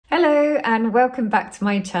and welcome back to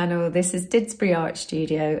my channel. This is Didsbury Art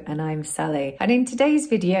Studio and I'm Sally. And in today's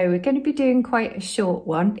video we're going to be doing quite a short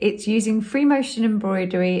one. It's using free motion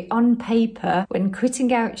embroidery on paper. When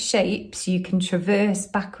cutting out shapes you can traverse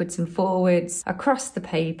backwards and forwards across the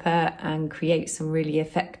paper and create some really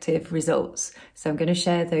effective results. So I'm going to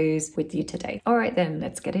share those with you today. Alright then,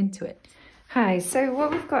 let's get into it. Hi, so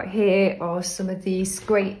what we've got here are some of these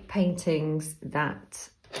great paintings that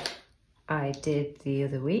I did the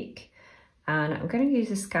other week, and I'm going to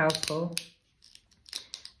use a scalpel,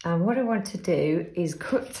 and what I want to do is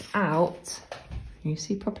cut out, can you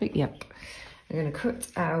see properly? Yep. I'm going to cut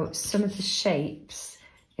out some of the shapes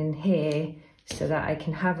in here so that I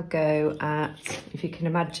can have a go at, if you can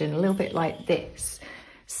imagine, a little bit like this.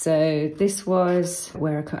 So this was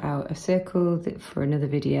where I cut out a circle for another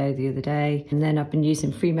video the other day, and then I've been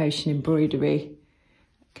using free motion embroidery.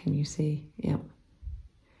 Can you see? Yep.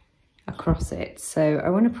 Across it. So I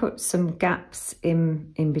want to put some gaps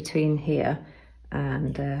in between here,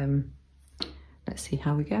 and let's see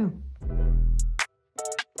how we go.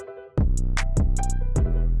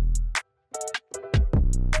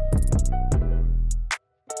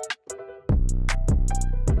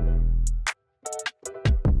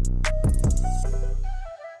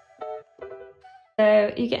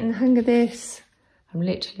 So you're getting the hang of this. I'm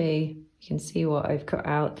literally, you can see what I've cut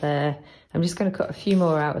out there. I'm just going to cut a few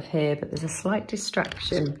more out of here, but there's a slight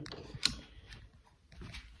distraction.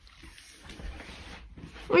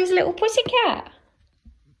 Where's little pussycat?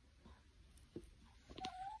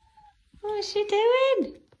 What's she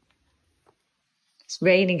doing? It's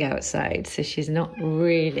raining outside, so she's not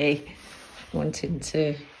really wanting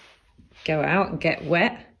to go out and get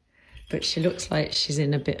wet, but she looks like she's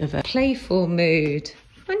in a bit of a playful mood.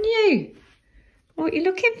 Aren't you? What are you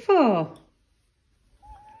looking for?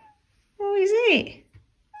 What is it?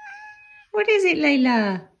 What is it,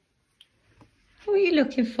 Layla? What are you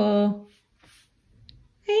looking for?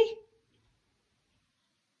 Hey?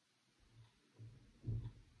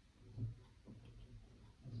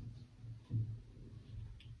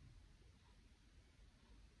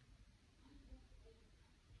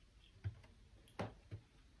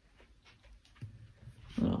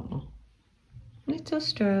 Oh, little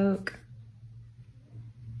stroke.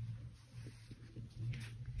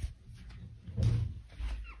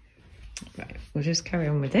 Right, we'll just carry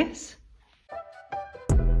on with this.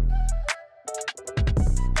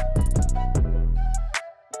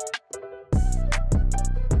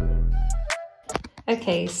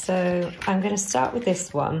 Okay, so I'm going to start with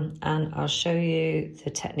this one and I'll show you the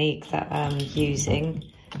technique that I'm using.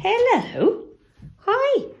 Hello!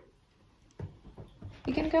 Hi!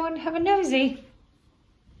 You're going to go and have a nosy? Do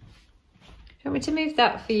you want me to move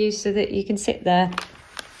that for you so that you can sit there?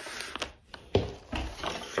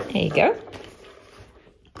 There you go.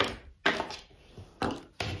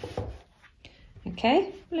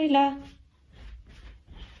 Okay, Leila.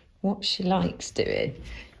 What she likes doing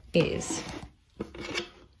is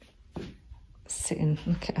sitting,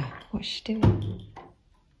 look at her, what's she doing?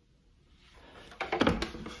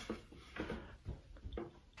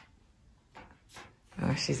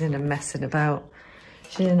 Oh, she's in a messing about.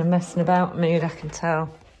 She's in a messing about mood, I can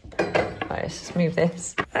tell. Right, let's just move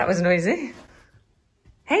this. That was noisy.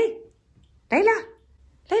 Hey, Layla,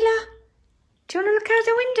 Layla, do you want to look out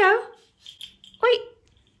the window? Wait.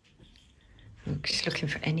 Look, she's looking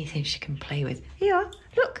for anything she can play with. Here you are,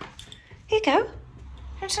 look, here you go.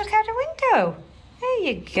 Let's look out the window. There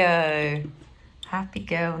you go. Happy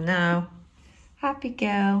girl now. Happy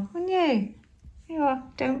girl, aren't you? Here you are,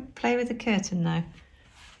 don't play with the curtain now.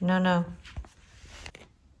 No, no.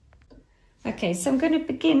 Okay, so I'm going to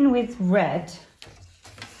begin with red.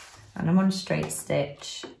 And I'm on a straight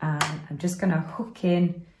stitch, and I'm just going to hook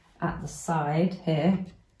in at the side here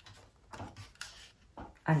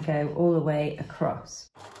and go all the way across.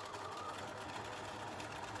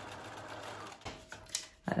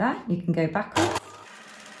 Like that, you can go backwards.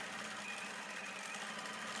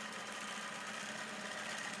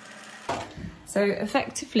 So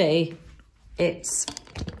effectively, it's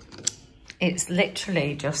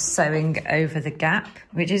literally just sewing over the gap,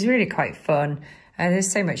 which is really quite fun.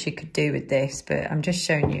 There's so much you could do with this, but I'm just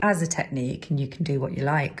showing you as a technique and you can do what you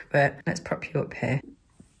like. But let's prop you up here.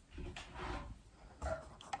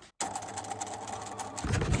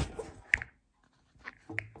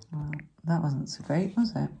 Well, that wasn't so great,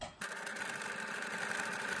 was it?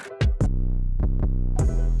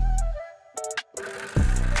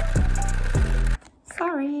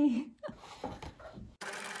 Sorry.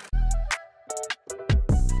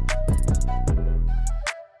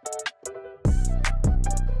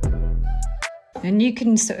 And you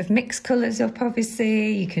can sort of mix colours up,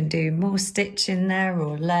 obviously. You can do more stitch in there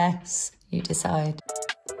or less. You decide.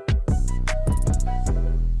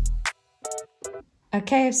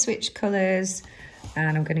 Okay, I've switched colours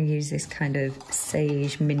and I'm going to use this kind of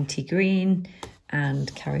sage minty green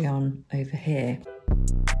and carry on over here.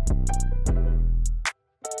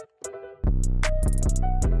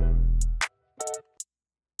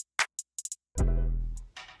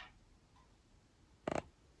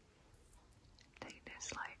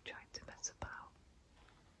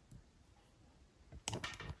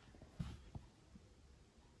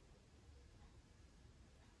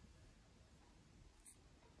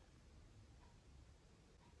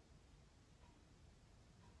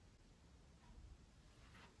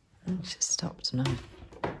 She's stopped now.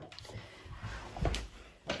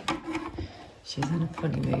 She's in a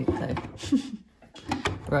funny mood though.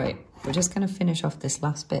 Right, we're just going to finish off this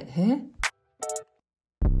last bit here.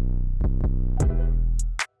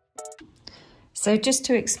 So just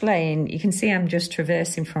to explain, you can see I'm just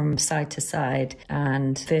traversing from side to side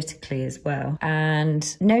and vertically as well.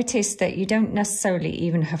 And notice that you don't necessarily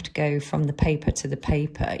even have to go from the paper to the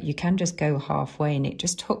paper. You can just go halfway and it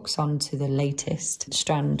just hooks onto the latest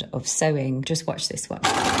strand of sewing. Just watch this one.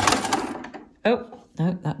 Oh,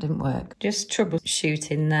 no, that didn't work. Just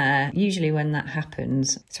troubleshooting there. Usually when that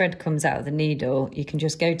happens, thread comes out of the needle, you can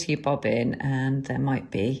just go to your bobbin and there might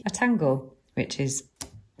be a tangle, which is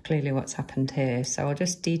clearly what's happened here. So I'll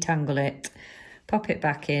just detangle it, pop it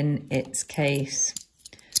back in its case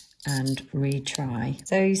and retry.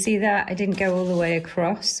 So you see that I didn't go all the way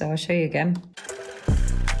across, so I'll show you again.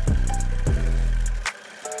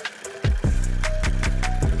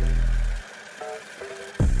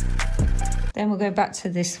 Then we'll go back to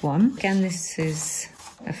this one. Again, this is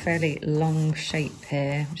a fairly long shape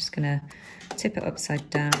here. I'm just gonna tip it upside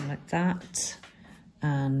down like that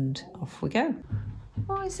and off we go.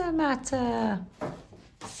 What's the matter?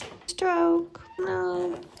 Stroke?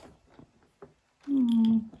 No.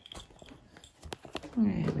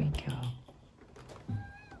 There we go.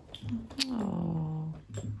 Oh.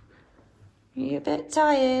 Are you a bit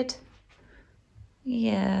tired?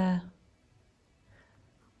 Yeah.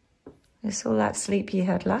 It's all that sleep you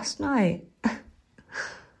had last night.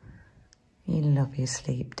 You love your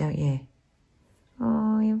sleep, don't you?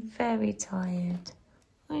 Oh, you're very tired.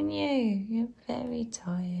 Aren't you? You're very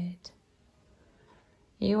tired.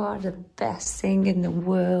 You are the best thing in the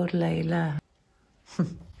world, Layla.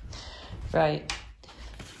 Right,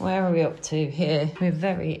 where are we up to here? We're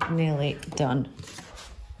very nearly done.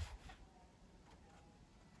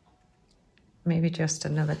 Maybe just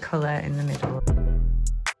another colour in the middle.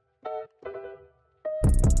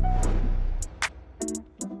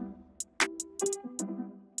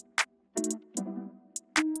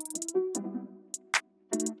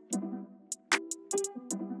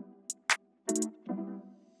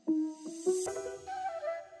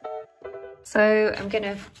 So I'm going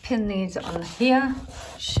to pin these on here,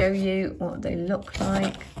 show you what they look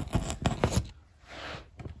like.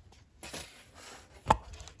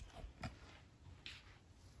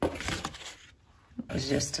 It was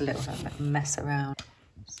just a little bit of a mess around.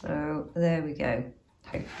 So there we go.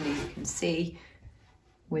 Hopefully you can see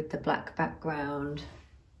with the black background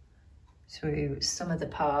through some of the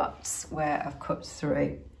parts where I've cut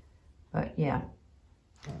through. But yeah,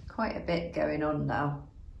 quite a bit going on now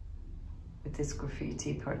with this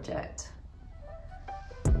graffiti project.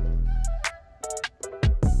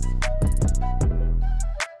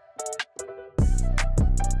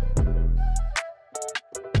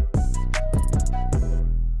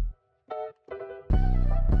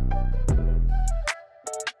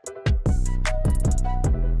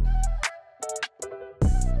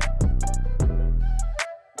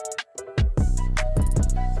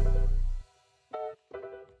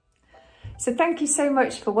 So thank you so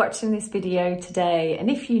much for watching this video today, and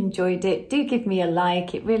if you enjoyed it, do give me a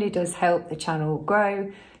like. It really does help the channel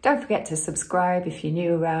grow. Don't forget to subscribe if you're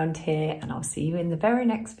new around here, and I'll see you in the very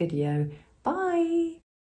next video. Bye!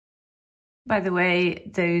 By the way,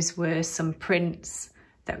 those were some prints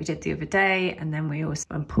that we did the other day, and then we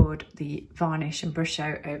also poured the varnish and brush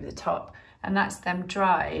out over the top, and that's them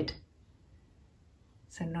dried.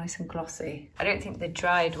 So nice and glossy. I don't think they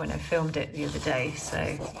dried when I filmed it the other day, so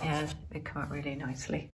yeah, they come out really nicely.